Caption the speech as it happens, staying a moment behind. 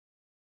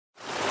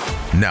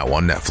Now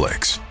on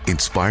Netflix.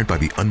 Inspired by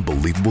the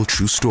unbelievable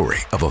true story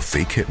of a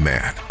fake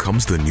hitman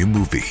comes the new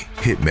movie,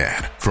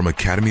 Hitman, from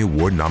Academy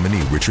Award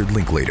nominee Richard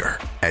Linklater.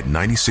 At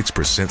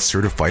 96%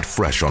 certified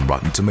fresh on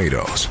Rotten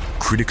Tomatoes,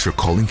 critics are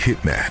calling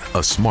Hitman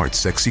a smart,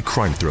 sexy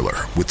crime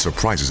thriller with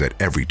surprises at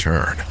every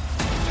turn.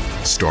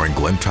 Starring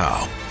Glenn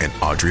Powell and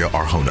Adria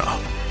Arjona,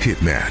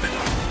 Hitman.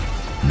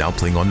 Now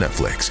playing on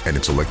Netflix and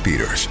in select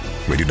theaters.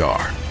 Rated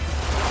R.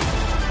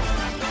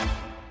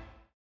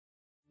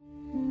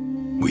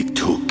 We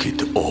took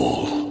it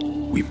all.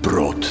 We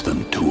brought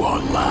them to our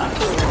land.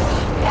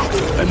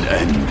 An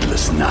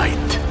endless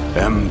night,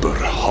 ember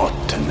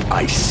hot and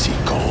icy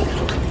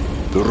cold.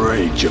 The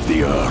rage of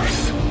the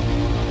earth.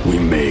 We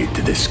made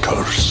this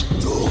curse.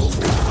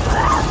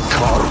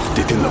 Carved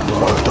it in the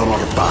blood on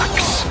our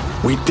backs.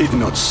 We did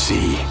not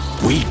see.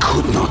 We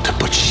could not,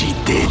 but she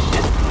did.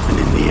 And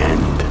in the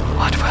end...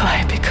 What will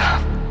I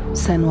become?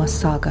 Senua's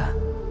Saga.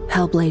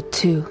 Hellblade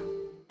 2.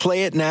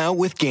 Play it now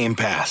with Game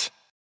Pass.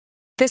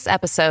 This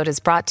episode is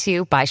brought to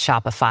you by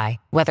Shopify.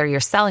 Whether you're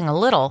selling a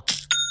little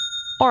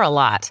or a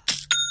lot,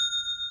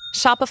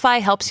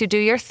 Shopify helps you do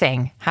your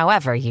thing,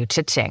 however you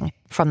cha-ching.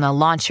 From the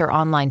launch your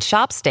online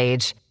shop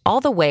stage,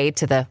 all the way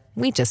to the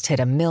we just hit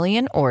 1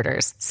 million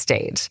orders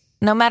stage.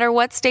 No matter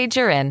what stage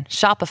you're in,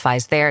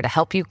 Shopify's there to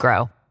help you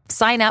grow.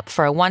 Sign up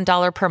for a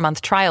 $1 per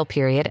month trial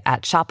period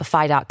at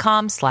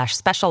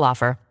shopify.com/special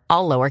offer,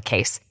 all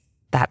lowercase.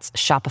 That's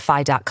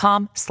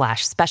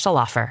shopify.com/special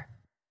offer.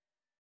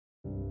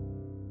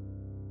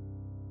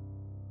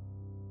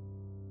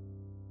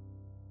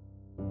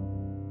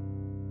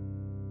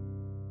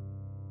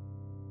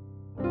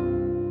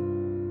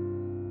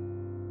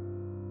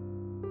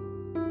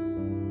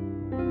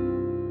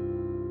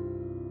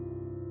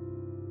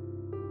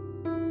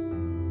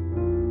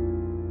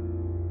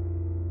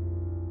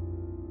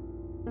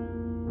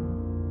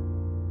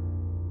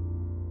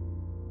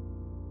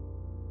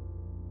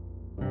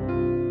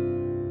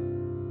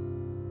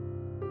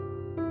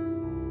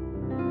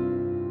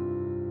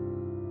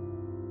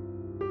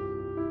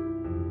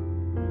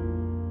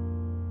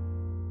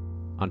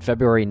 On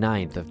February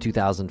 9th of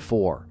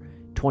 2004,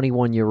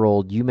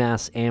 21-year-old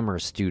UMass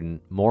Amherst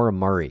student Maura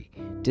Murray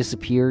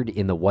disappeared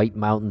in the White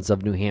Mountains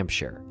of New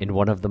Hampshire in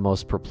one of the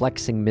most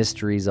perplexing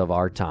mysteries of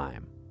our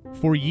time.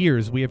 For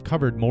years, we have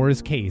covered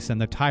Maura's case and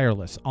the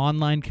tireless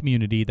online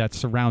community that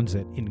surrounds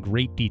it in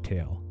great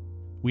detail.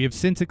 We have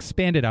since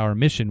expanded our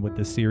mission with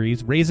this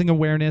series, raising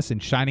awareness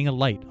and shining a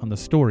light on the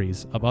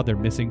stories of other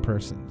missing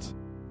persons.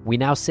 We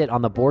now sit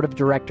on the board of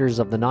directors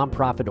of the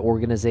nonprofit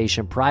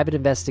organization Private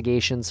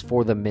Investigations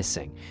for the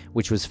Missing,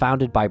 which was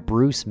founded by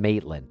Bruce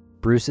Maitland.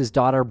 Bruce's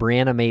daughter,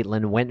 Brianna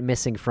Maitland, went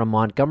missing from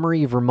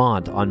Montgomery,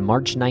 Vermont on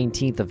March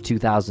 19th of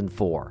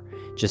 2004,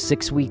 just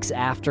 6 weeks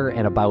after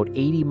and about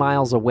 80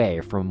 miles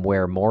away from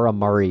where Maura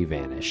Murray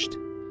vanished.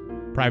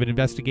 Private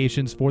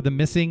Investigations for the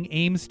Missing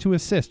aims to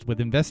assist with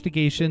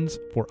investigations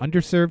for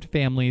underserved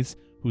families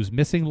whose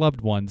missing loved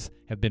ones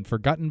have been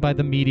forgotten by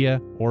the media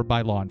or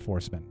by law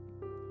enforcement.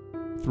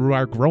 Through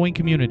our growing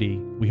community,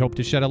 we hope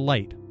to shed a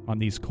light on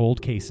these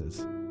cold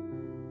cases.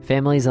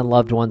 Families and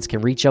loved ones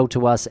can reach out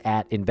to us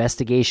at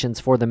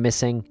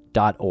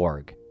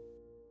investigationsforthemissing.org.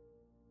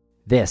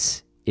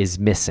 This is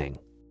Missing.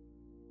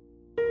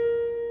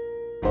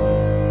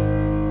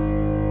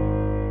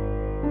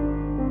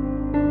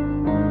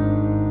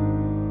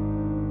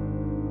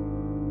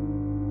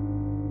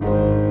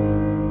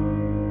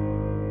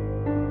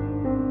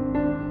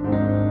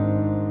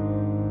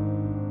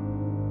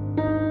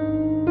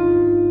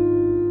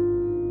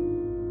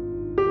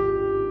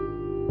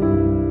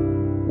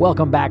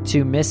 Welcome back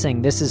to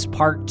Missing. This is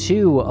part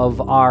 2 of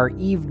our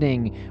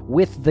evening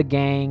with the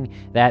gang.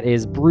 That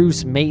is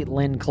Bruce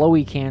Maitland,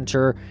 Chloe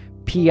Cantor,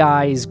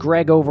 PIs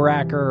Greg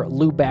Overacker,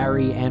 Lou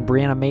Barry, and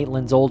Brianna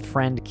Maitland's old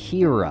friend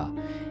Kira.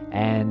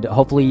 And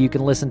hopefully you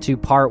can listen to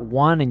part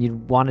 1, and you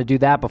want to do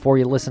that before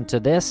you listen to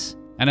this.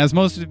 And as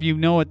most of you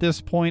know at this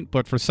point,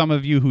 but for some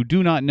of you who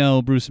do not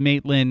know, Bruce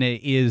Maitland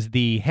is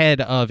the head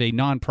of a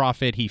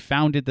nonprofit. He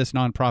founded this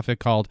nonprofit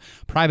called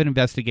Private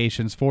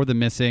Investigations for the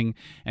Missing,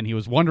 and he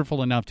was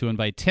wonderful enough to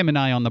invite Tim and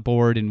I on the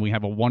board, and we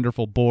have a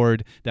wonderful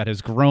board that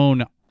has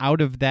grown out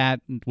of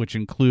that, which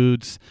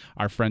includes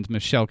our friends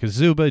Michelle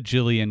Kazuba,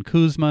 Jillian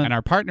Kuzma, and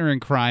our partner in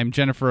crime,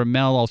 Jennifer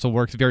Amell, also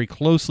works very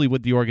closely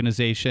with the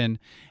organization.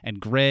 And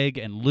Greg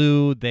and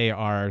Lou, they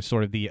are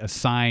sort of the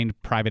assigned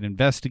private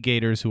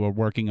investigators who are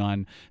working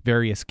on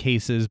various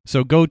cases.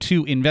 So go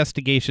to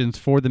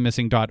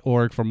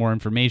investigationsforthemissing.org for more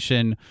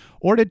information,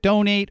 or to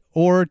donate,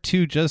 or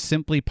to just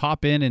simply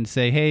pop in and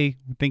say, hey,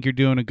 I think you're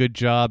doing a good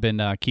job,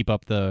 and keep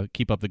up the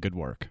good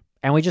work.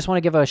 And we just want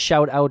to give a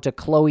shout out to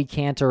Chloe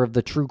Cantor of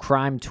the True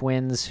Crime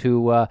Twins,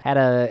 who had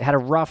a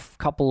rough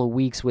couple of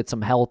weeks with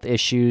some health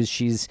issues.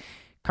 She's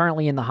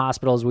currently in the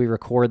hospital as we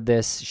record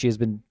this. She has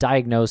been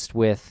diagnosed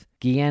with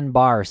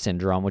Guillain-Barré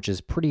syndrome, which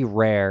is pretty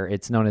rare.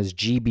 It's known as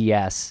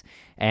GBS.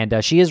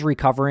 And she is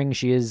recovering.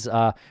 She is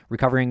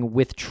recovering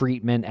with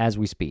treatment as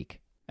we speak.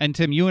 And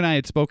Tim, you and I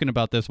had spoken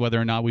about this, whether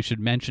or not we should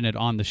mention it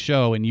on the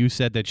show, and you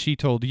said that she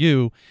told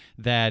you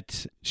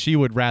that she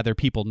would rather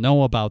people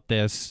know about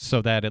this so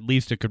that at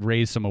least it could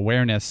raise some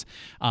awareness.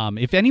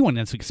 If anyone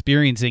is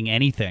experiencing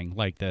anything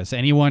like this,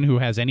 anyone who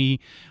has any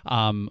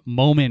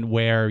moment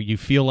where you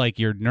feel like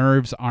your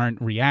nerves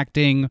aren't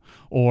reacting,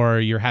 or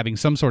you're having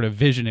some sort of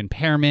vision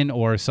impairment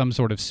or some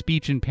sort of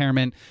speech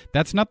impairment,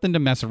 that's nothing to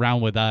mess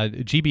around with.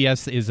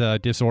 GBS is a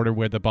disorder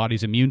where the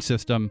body's immune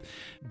system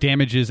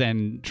damages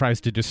and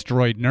tries to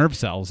destroy nerve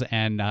cells,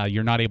 and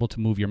you're not able to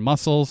move your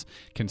muscles,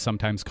 can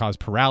sometimes cause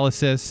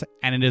paralysis,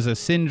 and it is a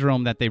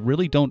syndrome that they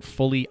really don't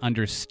fully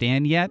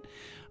understand yet,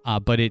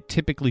 but it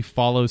typically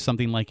follows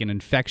something like an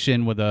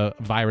infection with a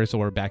virus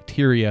or a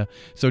bacteria.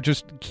 So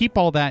just keep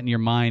all that in your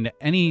mind.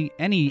 Any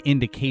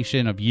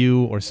indication of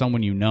you or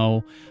someone you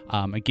know,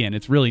 again,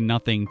 it's really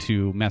nothing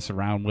to mess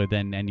around with,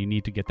 and you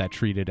need to get that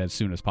treated as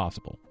soon as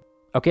possible.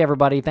 Okay,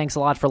 everybody, thanks a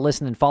lot for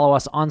listening. Follow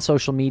us on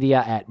social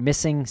media at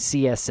Missing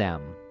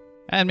CSM.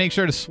 And make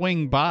sure to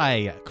swing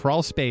by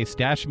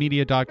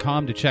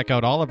crawlspace-media.com to check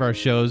out all of our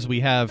shows. We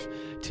have,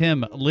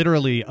 Tim,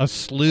 literally a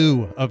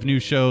slew of new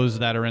shows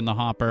that are in the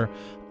hopper.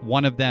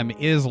 One of them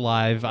is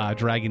live,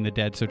 Dragging the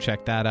Dead, so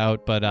check that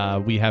out.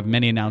 But we have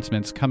many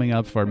announcements coming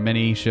up for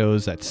many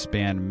shows that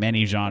span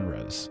many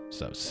genres.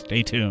 So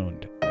stay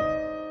tuned.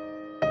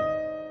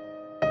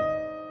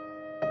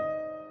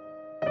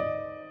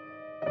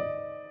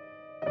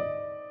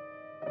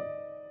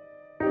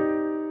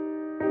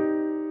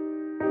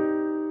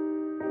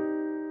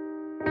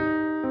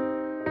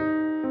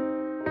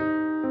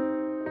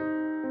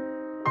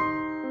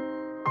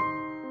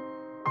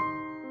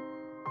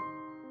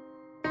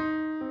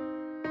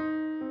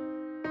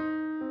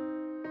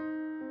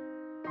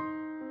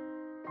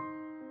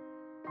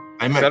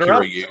 I met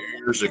Kira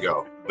years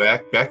ago.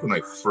 Back when I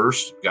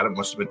first got it,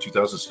 must have been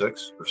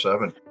 2006 or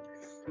 7.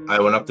 I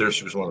went up there.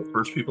 She was one of the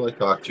first people I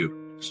talked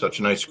to. Such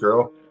a nice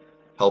girl.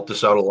 Helped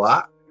us out a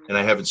lot. And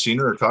I haven't seen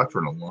her or talked to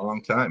her in a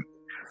long time.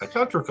 I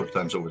talked to her a couple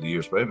times over the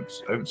years, but I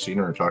haven't seen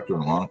her or talked to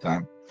her in a long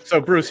time. So,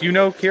 Bruce, you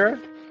know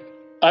Kira?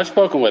 I've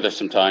spoken with her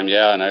sometime,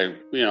 yeah, and I,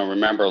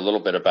 remember a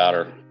little bit about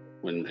her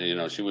when,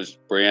 she was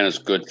Brianna's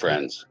good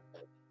friends.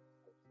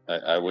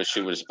 I wish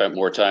she would have spent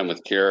more time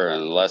with Kira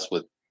and less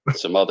with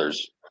some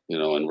others,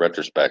 in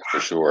retrospect,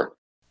 for sure.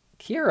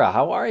 Kira,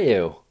 how are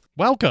you?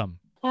 Welcome.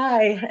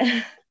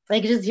 Hi. I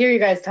can just hear you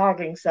guys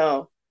talking,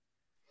 so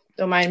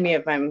don't mind me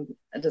if I'm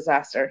a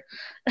disaster.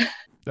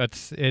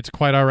 It's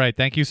quite all right.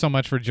 Thank you so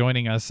much for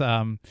joining us.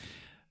 I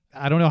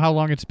don't know how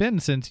long it's been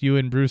since you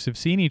and Bruce have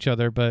seen each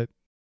other, but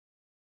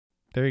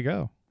there you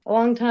go. A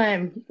long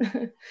time.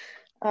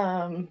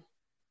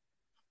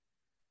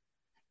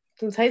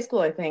 Since high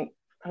school, I think,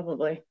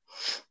 probably.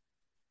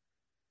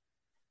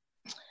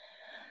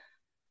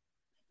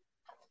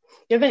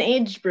 You haven't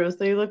aged, Bruce,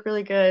 so you look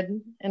really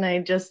good. And I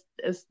just,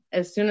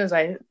 as soon as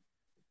I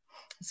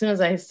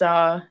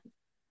saw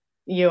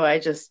you, I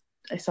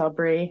saw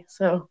Brie,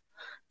 so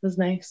it was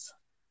nice.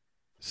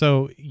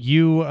 So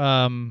you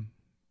and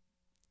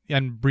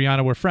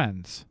Brianna were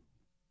friends.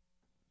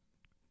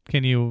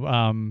 Can you?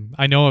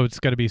 I know it's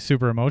going to be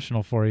super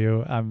emotional for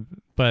you,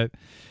 but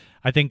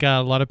I think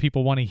a lot of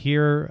people want to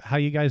hear how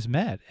you guys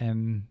met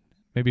and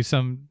maybe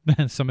some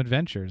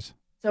adventures.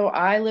 So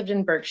I lived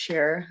in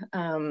Berkshire,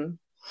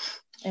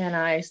 and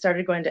I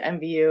started going to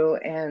MVU,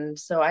 and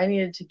so I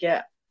needed to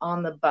get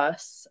on the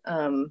bus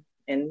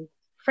in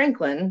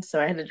Franklin,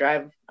 so I had to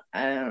drive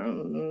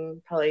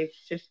probably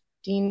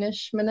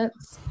 15-ish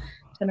minutes,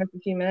 10 or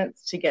 15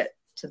 minutes to get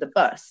to the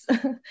bus.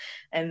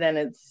 And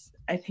then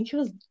I think it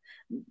was,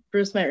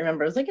 Bruce might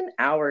remember, it was like an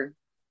hour.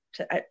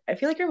 I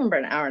feel like I remember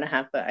an hour and a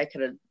half, but I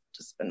could have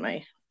just been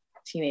my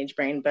teenage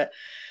brain. But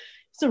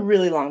it's a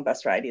really long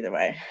bus ride either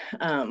way.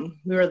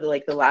 We were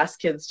the last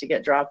kids to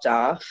get dropped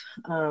off.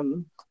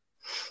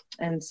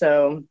 And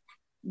so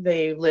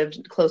they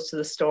lived close to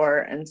the store.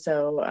 And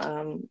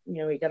so,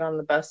 we got on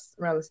the bus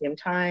around the same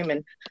time,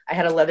 and I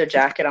had a leather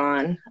jacket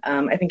on.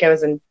 I think I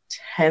was in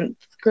 10th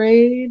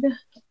grade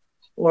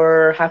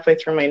or halfway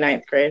through my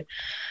 9th grade.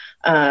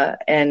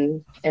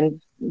 And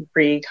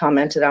Brie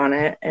commented on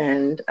it,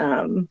 and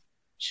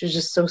she was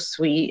just so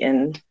sweet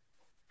and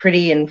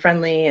pretty and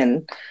friendly,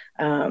 and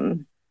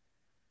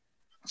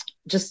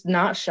just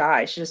not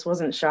shy. She just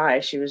wasn't shy.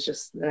 She was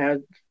just,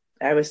 and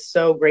I was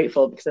so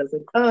grateful because I was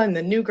like, oh, and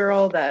the new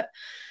girl that,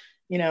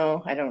 I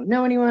don't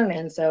know anyone.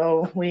 And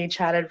so we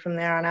chatted from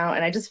there on out.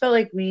 And I just felt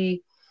like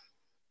we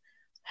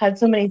had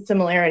so many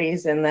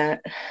similarities in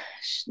that,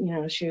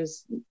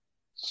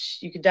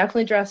 you could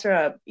definitely dress her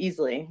up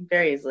easily,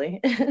 very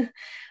easily.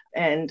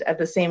 And at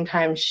the same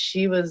time,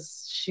 she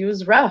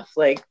was rough.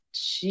 Like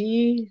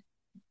she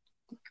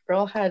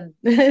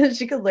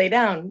could lay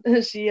down.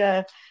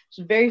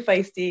 She's very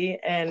feisty,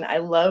 and I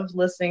loved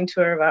listening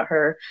to her about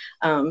her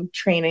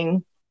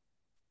trainings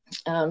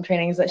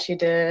that she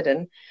did,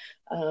 and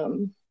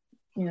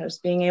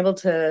just being able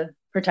to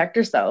protect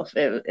herself.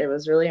 It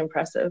was really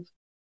impressive.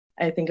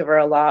 I think of her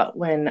a lot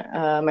when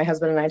my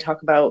husband and I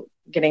talk about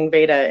getting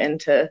Veda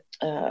into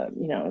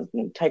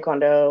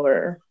Taekwondo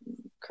or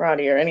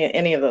karate or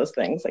any of those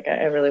things. Like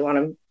I really want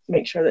to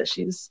make sure that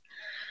she's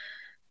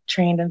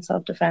trained in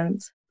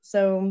self-defense.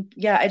 So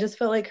yeah, I just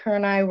felt like her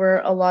and I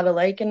were a lot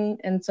alike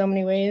in so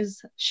many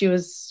ways. She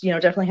was,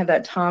 definitely had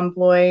that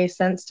tomboy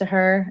sense to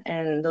her,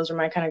 and those are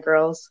my kind of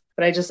girls.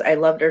 But I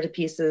loved her to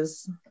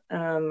pieces.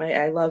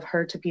 I love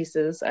her to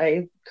pieces.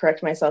 I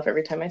correct myself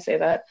every time I say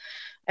that.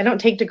 I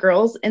don't take to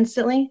girls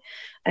instantly.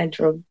 I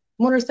drove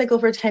motorcycle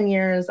for 10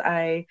 years.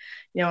 I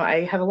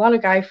have a lot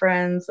of guy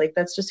friends. Like,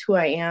 that's just who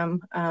I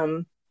am.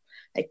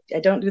 I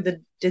don't do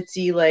the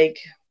ditzy, like,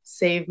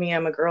 save me,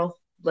 I'm a girl.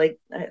 Like,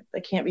 I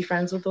can't be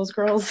friends with those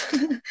girls.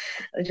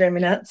 They drive me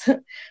nuts.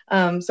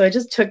 So I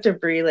just took to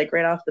Bree, like,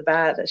 right off the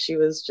bat, that she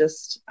was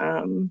just,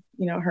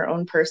 her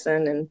own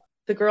person. And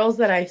the girls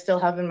that I still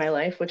have in my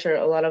life, which are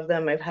a lot of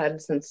them I've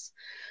had since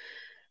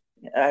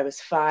I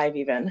was 5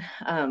 even,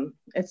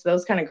 it's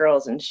those kind of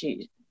girls. And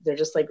they're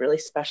just, like, really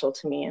special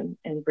to me.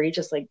 And Bree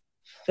just, like,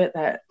 fit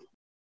that,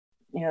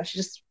 she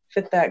just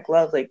fit that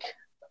glove, like,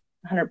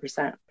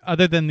 100%.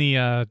 Other than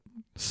the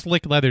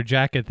slick leather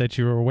jacket that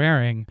you were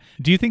wearing,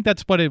 do you think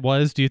that's what it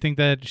was? Do you think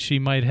that she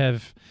might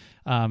have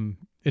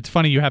it's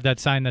funny you have that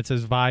sign that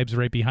says vibes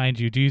right behind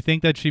you. Do you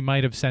think that she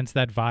might have sensed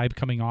that vibe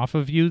coming off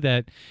of you,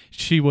 that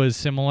she was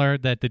similar,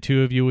 that the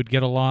two of you would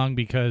get along?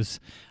 Because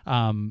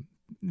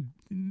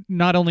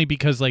not only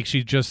because, like,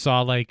 she just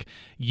saw, like,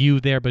 you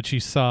there, but she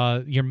saw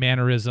your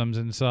mannerisms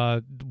and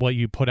saw what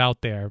you put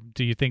out there.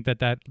 Do you think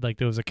that like,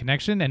 there was a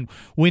connection? And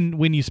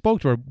when you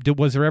spoke to her,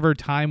 was there ever a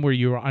time where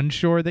you were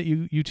unsure that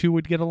you two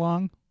would get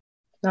along?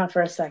 Not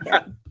for a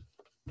second.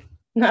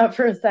 Not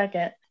for a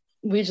second.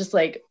 We just,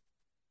 like,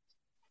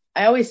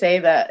 I always say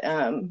that,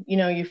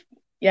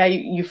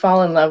 you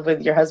fall in love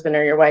with your husband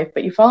or your wife,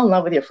 but you fall in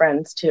love with your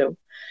friends too.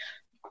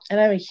 And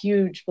I'm a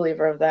huge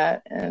believer of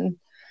that. And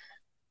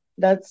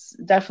that's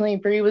definitely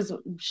Bree's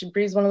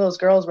one of those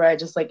girls where I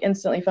just, like,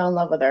 instantly fell in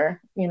love with her.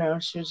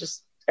 She was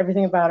just,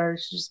 everything about her,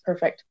 she's just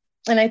perfect.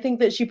 And I think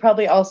that she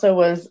probably also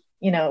was,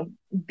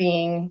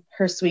 being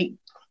her sweet,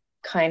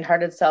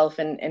 kind-hearted self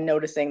and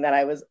noticing that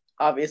I was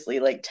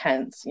obviously, like,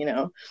 tense.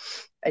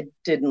 I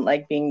didn't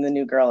like being the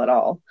new girl at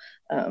all.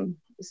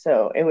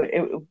 So it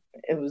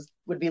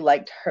would be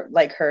like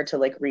her to,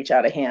 like, reach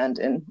out a hand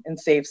and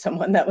save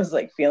someone that was,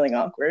 like, feeling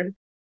awkward.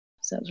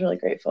 So I was really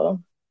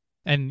grateful.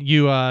 And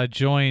you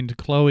joined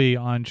Chloe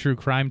on True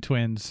Crime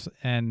Twins,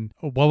 and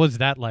what was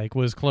that like?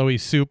 Was Chloe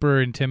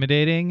super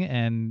intimidating,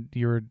 and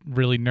you were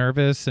really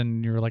nervous,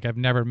 and you were like, I've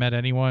never met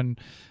anyone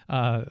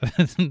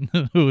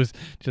who was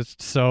just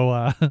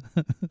so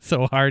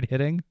so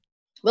hard-hitting?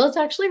 Well, it's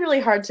actually really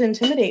hard to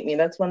intimidate me.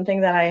 That's one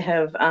thing that I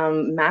have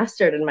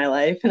mastered in my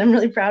life, and I'm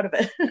really proud of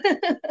it.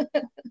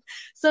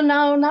 So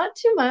no, not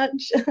too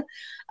much.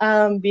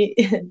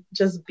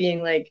 Just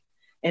being, like,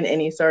 in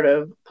any sort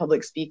of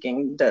public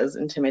speaking does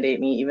intimidate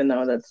me, even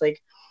though that's, like,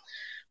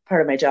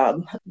 part of my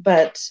job.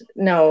 But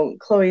no,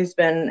 Chloe's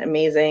been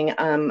amazing.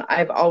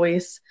 I've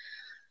always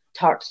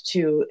talked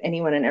to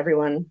anyone and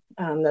everyone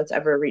that's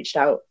ever reached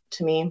out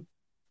to me.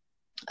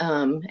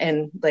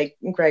 And, like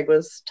Greg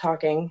was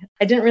talking,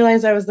 I didn't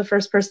realize I was the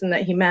first person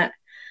that he met,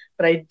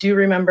 but I do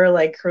remember,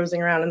 like,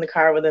 cruising around in the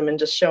car with him and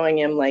just showing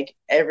him, like,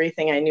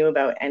 everything I knew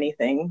about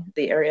anything,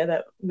 the area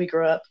that we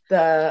grew up.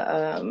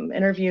 The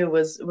interview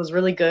was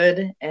really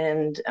good,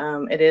 and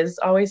it is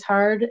always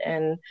hard,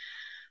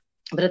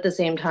 but at the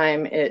same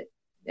time, it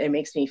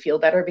makes me feel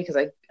better, because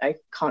I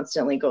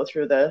constantly go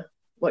through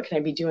what can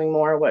I be doing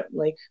more? What,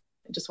 like,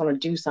 I just want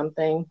to do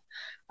something.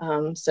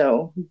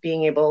 So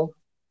being able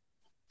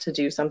to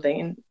do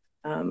something,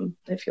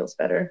 it feels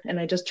better. And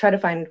I just try to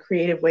find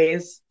creative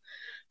ways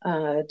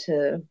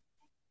to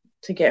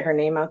get her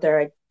name out there.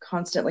 I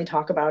constantly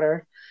talk about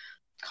her,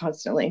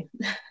 constantly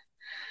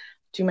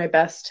do my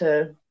best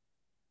to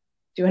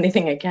do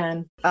anything I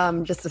can.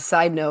 Just a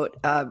side note,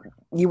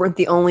 you weren't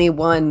the only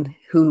one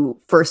who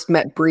first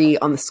met Bree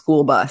on the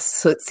school bus,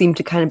 so it seemed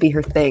to kind of be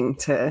her thing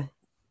to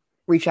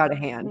reach out a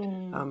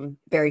hand.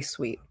 Very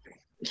sweet.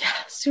 Yeah,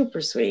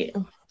 super sweet.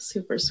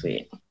 Super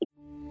sweet.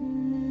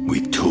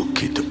 We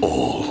took it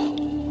all.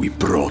 We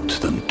brought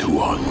them to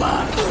our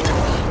land.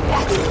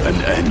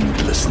 An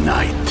endless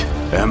night,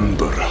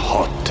 ember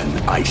hot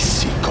and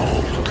icy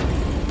cold.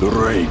 The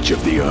rage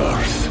of the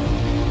earth.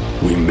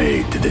 We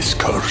made this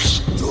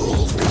curse.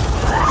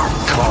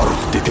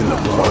 Carved it in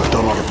the blood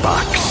on our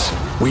backs.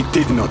 We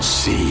did not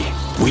see.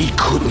 We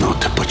could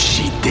not, but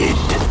she did.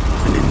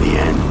 And in the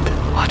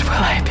end, what will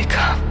I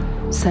become?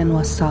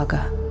 Senua's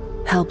Saga.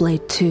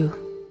 Hellblade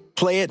 2.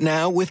 Play it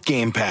now with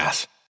Game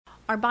Pass.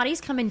 Our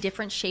bodies come in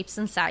different shapes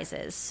and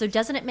sizes, so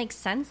doesn't it make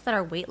sense that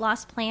our weight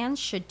loss plans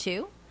should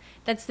too?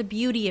 That's the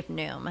beauty of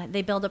Noom.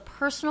 They build a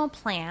personal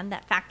plan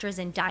that factors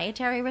in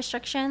dietary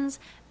restrictions,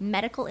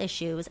 medical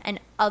issues,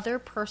 and other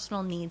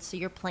personal needs so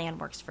your plan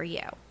works for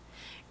you.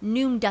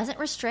 Noom doesn't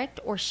restrict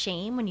or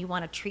shame when you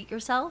want to treat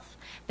yourself.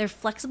 Their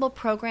flexible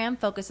program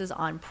focuses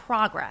on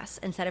progress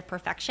instead of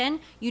perfection.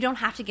 You don't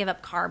have to give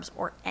up carbs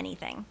or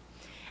anything.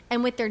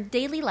 And with their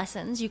daily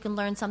lessons, you can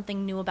learn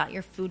something new about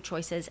your food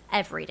choices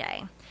every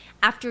day.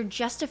 After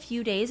just a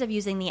few days of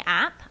using the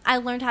app, I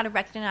learned how to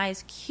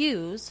recognize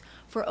cues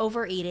for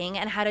overeating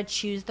and how to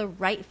choose the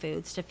right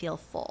foods to feel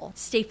full.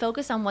 Stay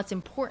focused on what's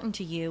important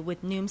to you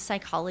with Noom's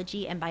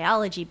psychology and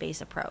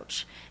biology-based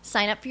approach.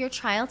 Sign up for your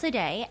trial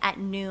today at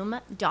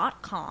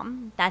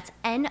Noom.com. That's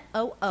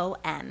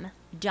NOOM.com.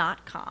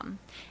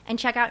 And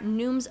check out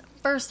Noom's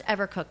first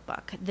ever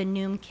cookbook, The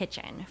Noom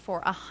Kitchen,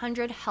 for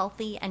 100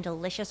 healthy and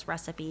delicious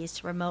recipes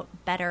to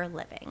promote better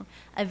living.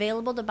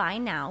 Available to buy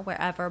now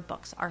wherever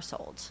books are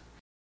sold.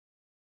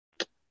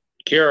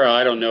 Kira,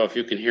 I don't know if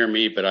you can hear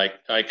me, but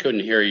I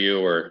couldn't hear you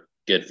or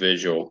get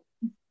visual.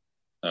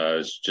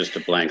 It's just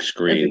a blank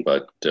screen,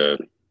 but I'm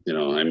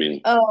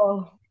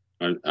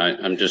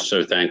just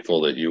so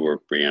thankful that you were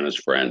Brianna's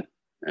friend,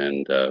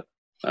 and I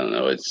don't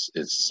know, it's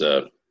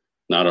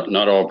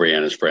not all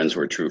Brianna's friends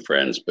were true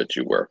friends, but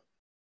you were.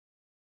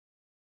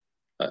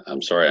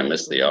 I'm sorry I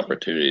missed the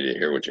opportunity to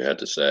hear what you had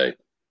to say,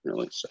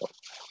 really. So.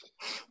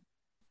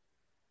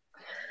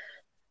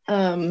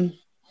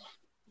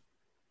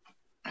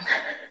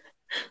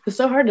 It's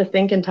so hard to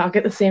think and talk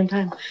at the same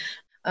time.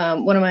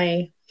 One of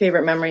my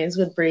favorite memories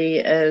with Bree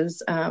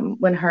is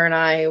when her and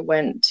I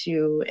went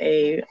to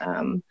a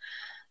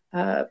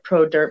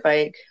pro dirt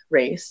bike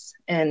race.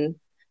 And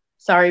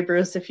sorry,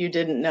 Bruce, if you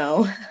didn't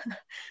know,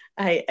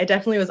 I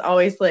definitely was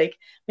always like,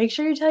 make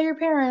sure you tell your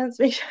parents.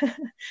 Make sure.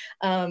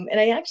 And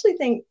I actually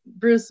think,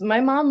 Bruce,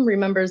 my mom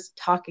remembers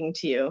talking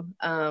to you.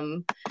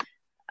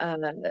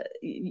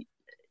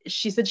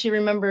 She said she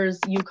remembers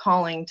you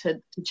calling to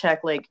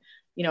check, like,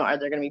 are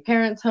there going to be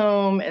parents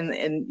home?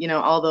 And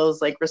all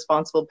those like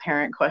responsible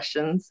parent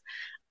questions.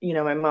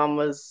 My mom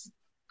was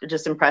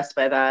just impressed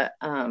by that.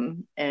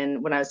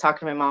 And when I was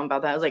talking to my mom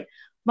about that, I was like,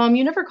 Mom,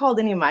 you never called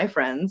any of my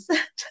friends to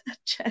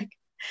check,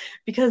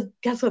 because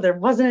guess what? There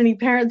wasn't any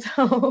parents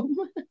home.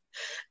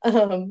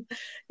 So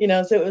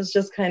it was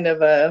just kind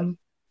of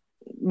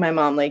my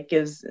mom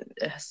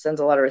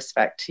sends a lot of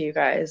respect to you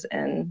guys,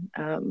 and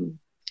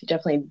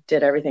definitely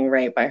did everything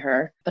right by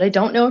her. But I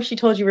don't know if she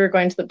told you we were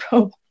going to the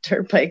pro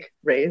dirt bike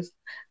race.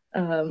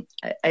 I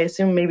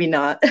assume maybe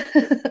not.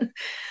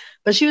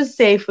 But she was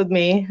safe with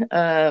me.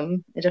 I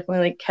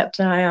definitely kept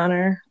an eye on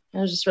her. It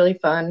was just really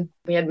fun.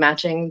 We had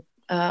matching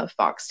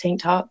Fox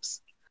tank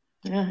tops.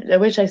 Yeah, I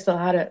wish I still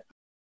had it.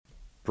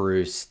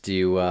 Bruce, do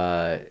you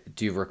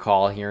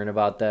recall hearing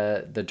about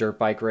the dirt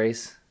bike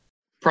race?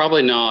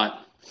 Probably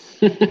not.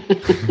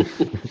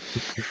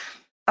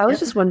 I was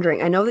just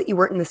wondering, I know that you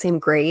weren't in the same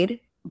grade.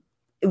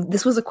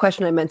 This was a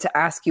question I meant to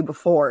ask you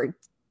before.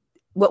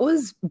 What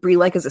was Bree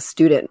like as a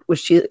student? Was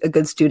she a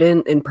good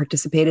student and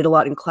participated a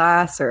lot in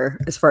class, or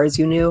as far as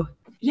you knew?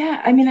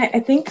 Yeah, I mean, I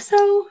think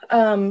so.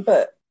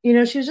 But,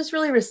 she was just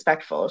really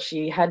respectful.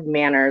 She had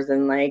manners,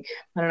 and I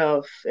don't know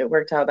if it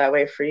worked out that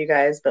way for you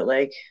guys, but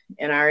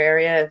in our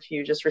area, if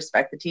you just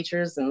respect the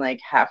teachers and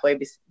halfway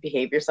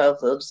behave yourself,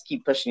 they'll just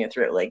keep pushing you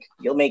through.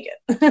 You'll make it.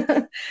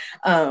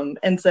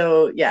 And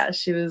so, yeah,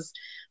 she was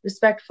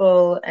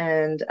respectful,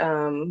 and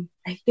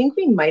I think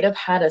we might have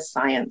had a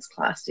science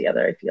class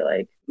together. I feel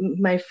like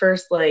my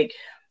first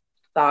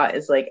thought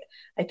is I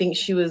think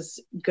she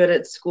was good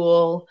at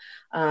school,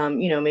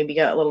 maybe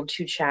got a little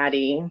too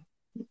chatty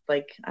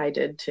like I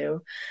did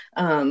too,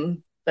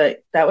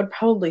 but that would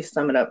probably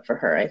sum it up for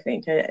her. I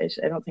think I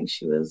don't think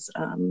she was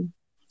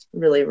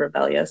really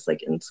rebellious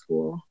in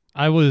school.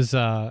 I was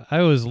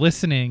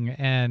listening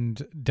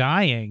and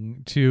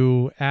dying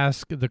to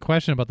ask the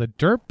question about the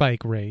dirt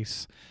bike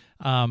race.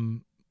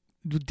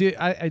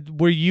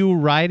 Were you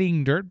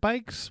riding dirt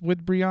bikes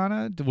with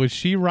Brianna? Was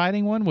she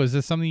riding one? Was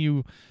this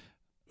something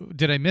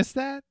did I miss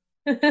that?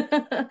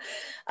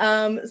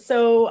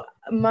 So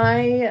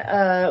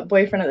my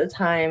boyfriend at the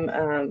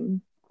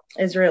time,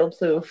 Israel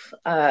Plouffe,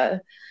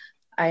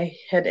 I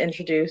had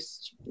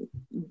introduced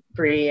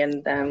Bree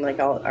and them,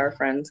 all our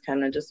friends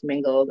kind of just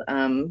mingled.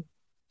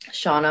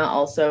 Shauna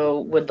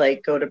also would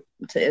go to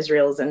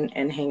Israel's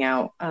and hang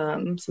out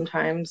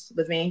sometimes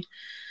with me.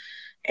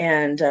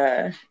 And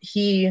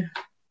he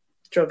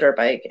drove dirt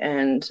bike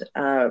and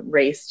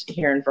raced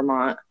here in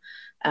Vermont.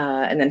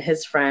 And then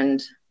his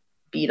friend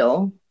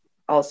Beetle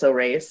also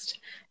raced.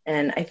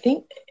 And I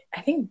think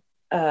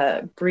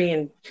Bree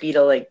and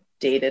Beetle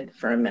dated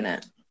for a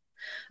minute.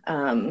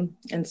 And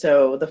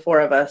so the four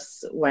of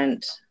us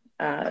went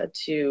to, I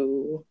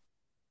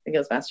think it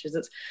was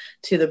Massachusetts,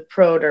 to the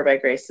pro dirt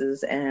bike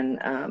races and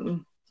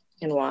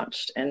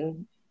watched,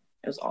 and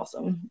it was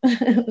awesome.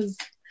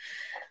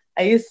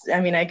 I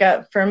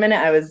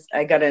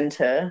got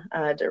into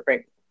dirt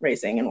bike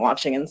racing and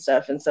watching and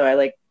stuff, and so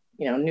I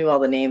knew all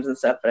the names and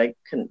stuff, but I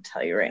couldn't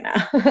tell you right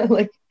now.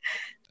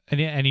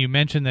 And you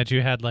mentioned that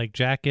you had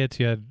jackets,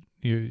 you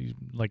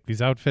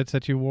these outfits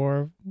that you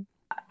wore.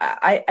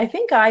 I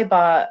think I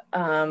bought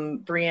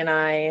Bree and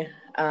I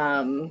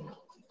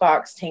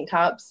Fox tank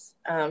tops.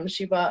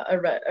 She bought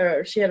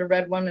she had a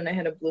red one and I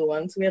had a blue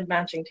one, so we had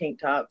matching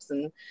tank tops,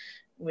 and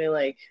we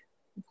of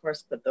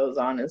course put those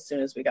on as soon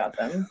as we got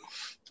them.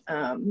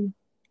 And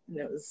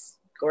it was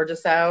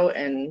gorgeous out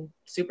and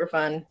super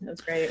fun. It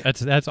was great.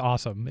 That's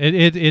awesome.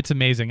 It's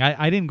amazing.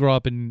 I didn't grow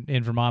up in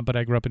Vermont, but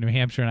I grew up in New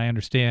Hampshire, and I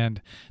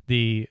understand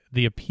the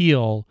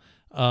appeal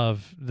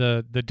of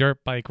the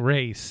dirt bike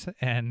race.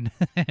 And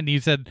and you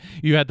said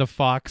you had the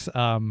Fox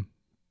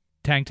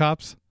tank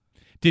tops.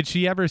 Did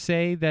she ever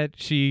say that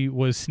she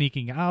was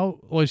sneaking out?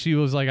 Or she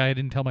was like, I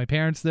didn't tell my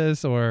parents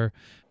this, or?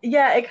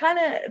 Yeah, it kind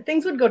of,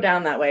 things would go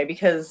down that way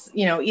because,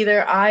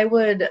 either I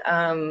would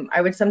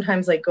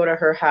sometimes like go to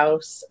her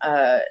house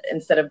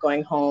instead of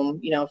going home,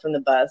 from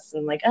the bus,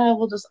 and like,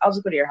 I'll just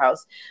go to your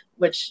house,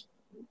 which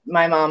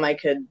my mom,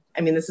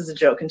 this is a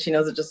joke and she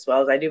knows it just as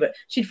well as I do, but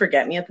she'd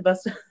forget me at the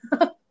bus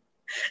stop.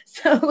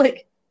 So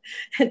like,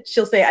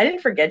 she'll say, I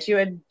didn't forget you.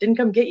 I didn't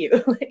come get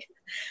you.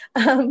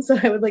 So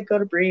I would like go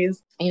to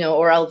Bree's,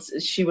 or else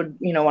she would,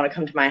 want to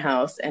come to my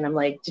house. And I'm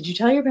like, did you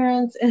tell your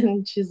parents?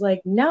 And she's like,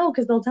 no,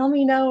 because they'll tell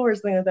me no, or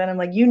something like that. I'm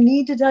like, you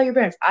need to tell your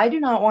parents. I do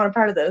not want a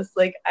part of this.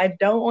 Like, I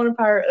don't want a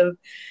part of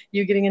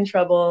you getting in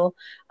trouble.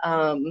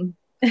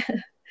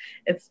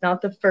 It's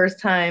not the first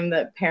time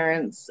that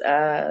parents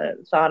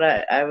thought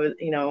I was,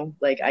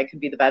 I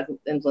could be the bad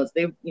influence.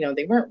 They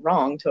weren't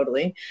wrong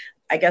totally.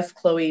 I guess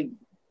Chloe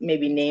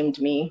maybe named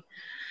me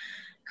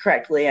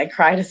correctly. I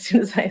cried as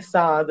soon as I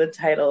saw the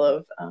title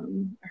of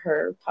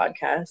her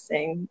podcast,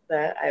 saying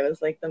that I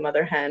was like the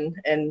mother hen,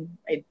 and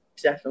I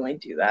definitely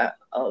do that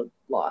a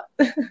lot.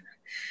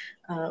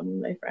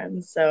 My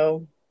friends.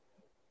 So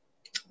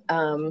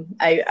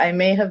I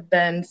may have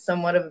been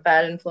somewhat of a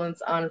bad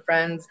influence on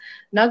friends,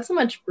 not so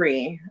much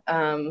Bree.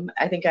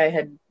 I think I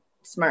had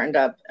smartened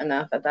up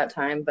enough at that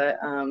time, but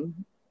in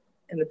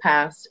the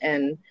past,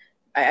 and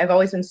I've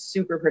always been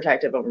super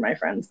protective over my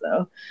friends,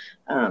 though.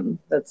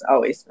 That's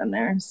always been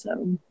there.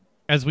 So,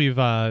 as we've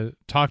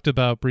talked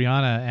about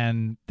Brianna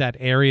and that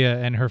area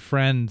and her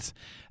friends,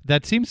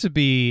 that seems to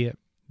be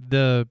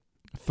the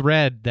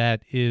thread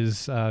that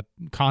is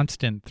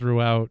constant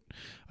throughout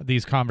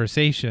these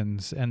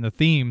conversations, and the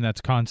theme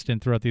that's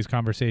constant throughout these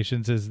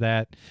conversations is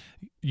that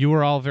you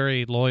are all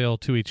very loyal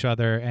to each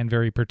other and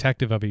very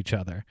protective of each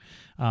other.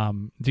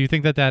 Do you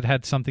think that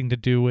had something to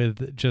do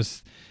with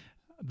just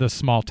the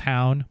small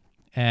town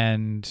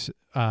and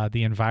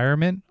the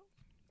environment?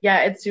 Yeah,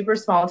 it's super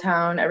small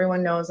town.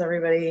 Everyone knows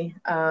everybody.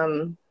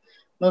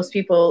 Most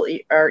people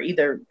are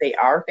either they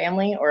are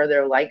family or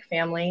they're like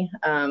family.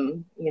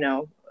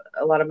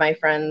 A lot of my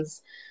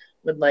friends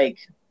would like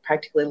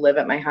practically live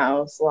at my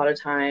house a lot of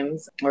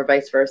times, or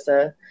vice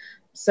versa.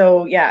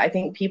 So yeah, I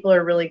think people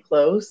are really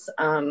close.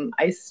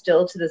 I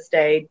still to this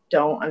day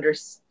don't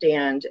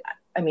understand.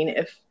 I mean,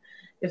 if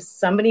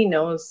somebody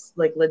knows,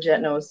 like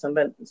legit knows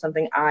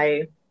something,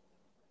 I'll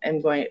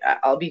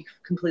be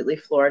completely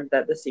floored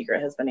that the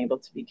secret has been able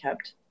to be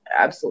kept.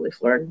 Absolutely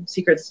floored.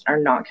 Secrets are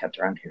not kept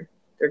around here.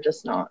 They're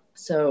just not.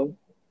 So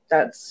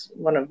that's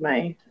one of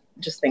my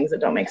just things that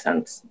don't make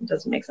sense. It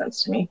doesn't make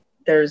sense to me.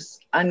 There's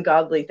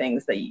ungodly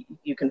things that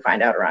you can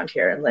find out around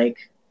here,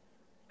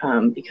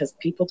 and because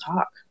people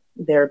talk.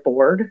 They're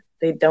bored.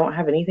 They don't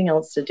have anything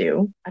else to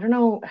do. I don't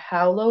know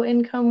how low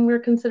income we're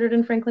considered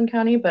in Franklin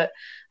County, but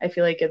I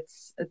feel like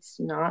it's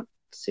not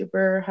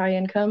super high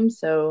income.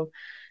 So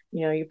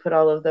you put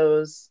all of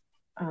those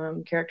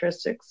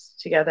characteristics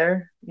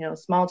together,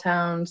 small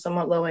town,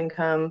 somewhat low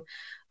income,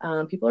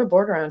 people are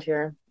bored around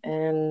here,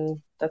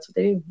 and that's what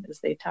they do is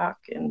they talk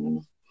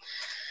and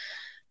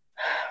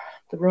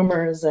the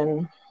rumors.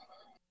 And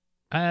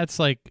it's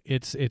like,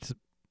 it's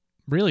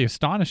really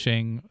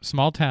astonishing.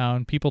 Small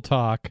town, people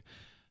talk.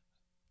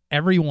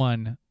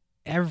 Everyone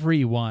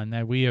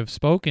that we have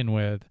spoken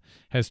with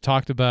has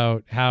talked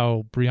about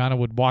how Brianna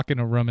would walk in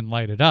a room and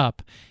light it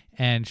up.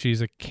 And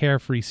she's a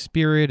carefree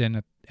spirit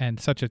and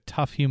such a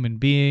tough human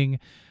being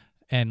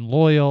and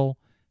loyal,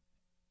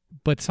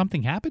 but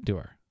something happened to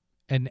her.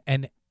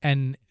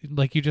 And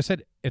like you just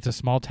said, it's a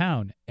small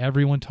town.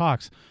 Everyone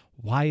talks.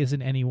 Why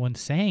isn't anyone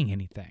saying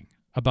anything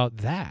about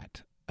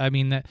that? I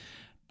mean,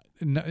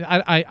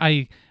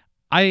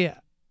 I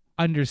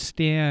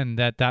understand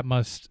that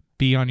must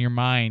be on your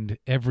mind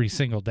every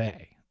single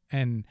day.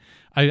 And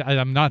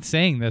I'm not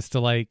saying this to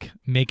like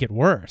make it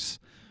worse,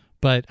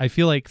 but I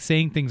feel like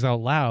saying things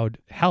out loud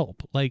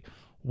help. Like,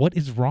 what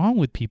is wrong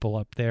with people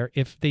up there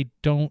if they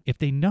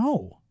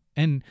know?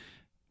 And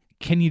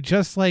can you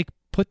just like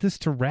put this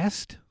to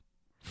rest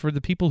for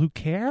the people who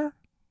care?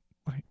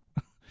 Like,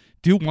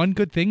 do one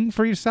good thing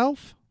for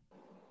yourself.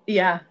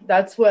 Yeah,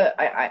 that's what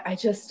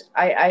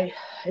I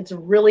it's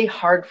really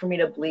hard for me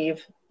to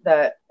believe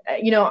that,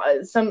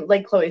 some,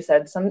 like Chloe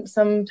said,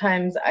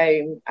 sometimes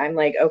I'm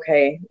like,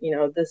 okay,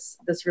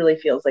 this really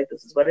feels like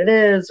this is what it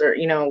is, or,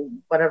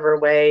 whatever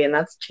way. And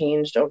that's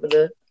changed over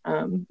the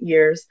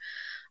years.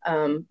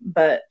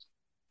 But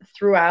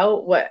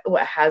throughout, what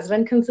has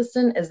been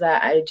consistent is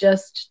that I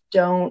just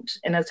don't,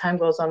 and as time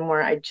goes on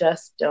more, I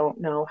just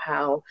don't know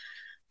how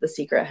the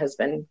secret has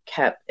been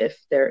kept, if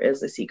there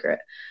is a secret.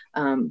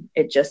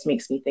 It just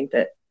makes me think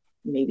that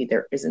maybe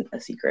there isn't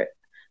a secret,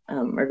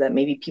 or that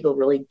maybe people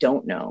really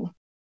don't know.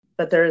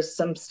 But there's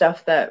some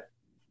stuff that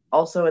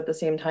also at the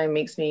same time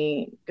makes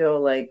me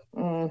go like,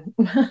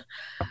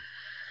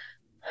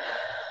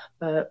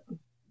 But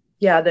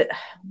yeah,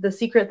 the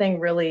secret thing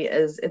really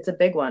is, it's a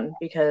big one,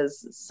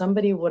 because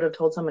somebody would have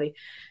told somebody,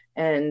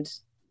 and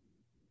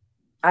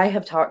I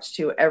have talked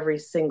to every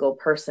single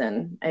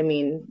person. I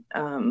mean,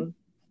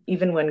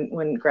 even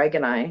when Greg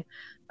and I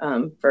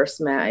first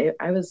met,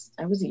 I was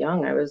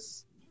young. I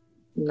was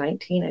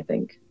 19, I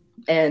think.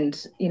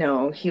 And, you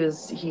know, he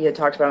had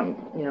talked about,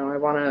 you know, I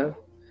want to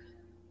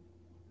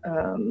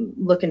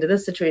look into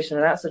this situation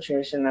or that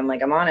situation. And I'm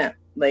like, I'm on it.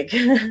 Like,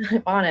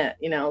 I'm on it,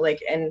 you know, like,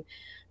 and,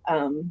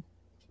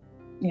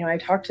 you know, I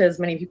talk to as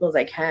many people as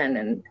I can.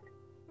 And,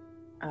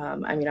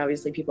 I mean,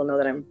 obviously people know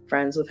that I'm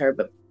friends with her,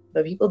 but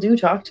people do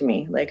talk to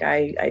me. Like,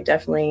 I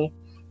definitely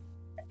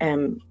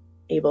am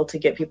able to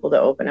get people to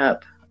open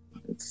up.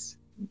 It's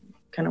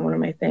kind of one of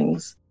my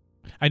things.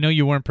 I know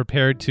you weren't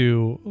prepared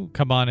to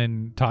come on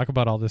and talk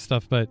about all this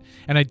stuff, and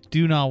I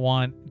do not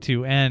want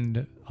to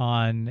end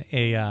on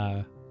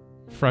a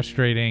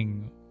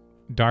frustrating,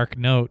 dark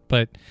note,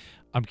 but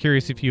I'm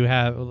curious if you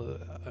have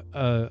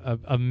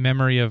a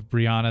memory of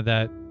Brianna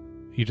that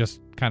you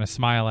just kind of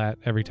smile at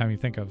every time you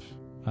think of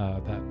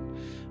that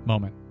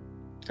moment.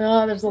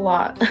 Oh, there's a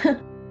lot.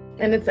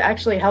 And it's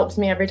actually helps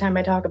me every time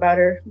I talk about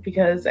her,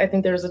 because I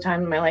think there was a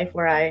time in my life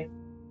where I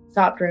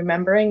stopped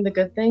remembering the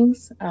good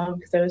things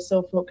because I was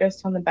so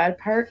focused on the bad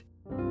part.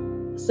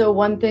 So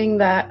one thing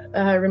that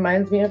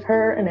reminds me of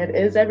her, and it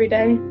is every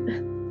day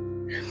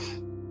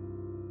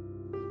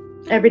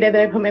that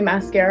I put my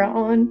mascara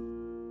on,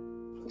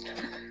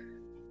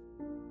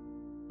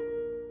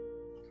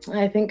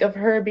 I think of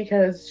her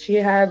because she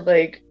had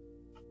like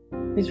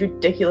these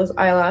ridiculous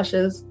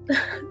eyelashes,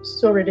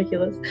 so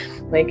ridiculous,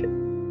 like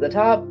the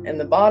top and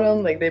the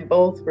bottom, like they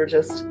both were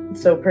just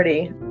so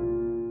pretty.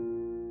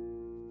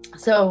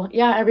 So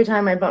yeah, every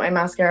time I put my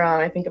mascara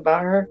on, I think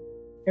about her.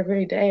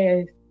 Every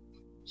day,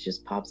 she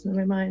just pops into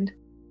my mind.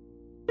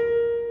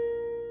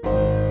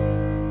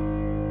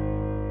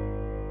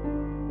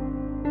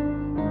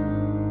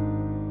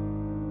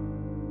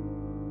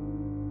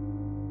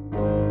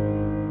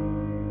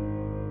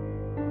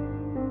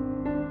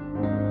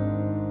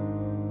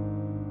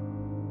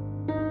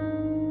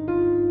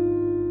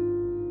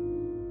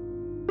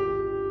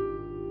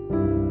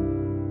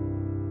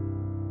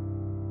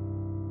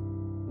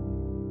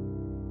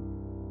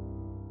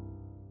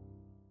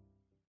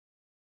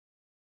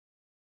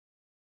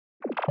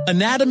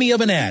 Anatomy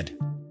of an ad.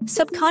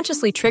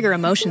 Subconsciously trigger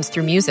emotions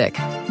through music.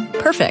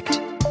 Perfect.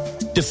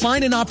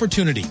 Define an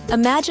opportunity.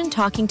 Imagine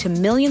talking to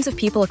millions of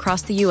people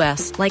across the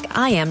U.S. like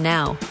I am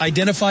now.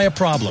 Identify a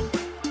problem.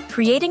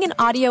 Creating an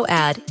audio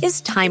ad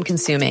is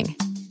time-consuming.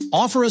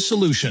 Offer a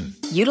solution.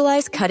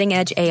 Utilize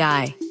cutting-edge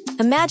AI.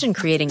 Imagine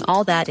creating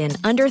all that in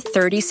under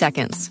 30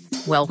 seconds.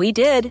 Well, we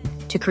did,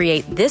 to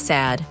create this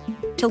ad.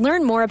 To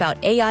learn more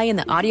about AI in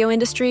the audio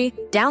industry,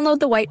 download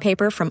the white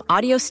paper from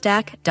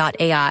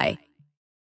audiostack.ai.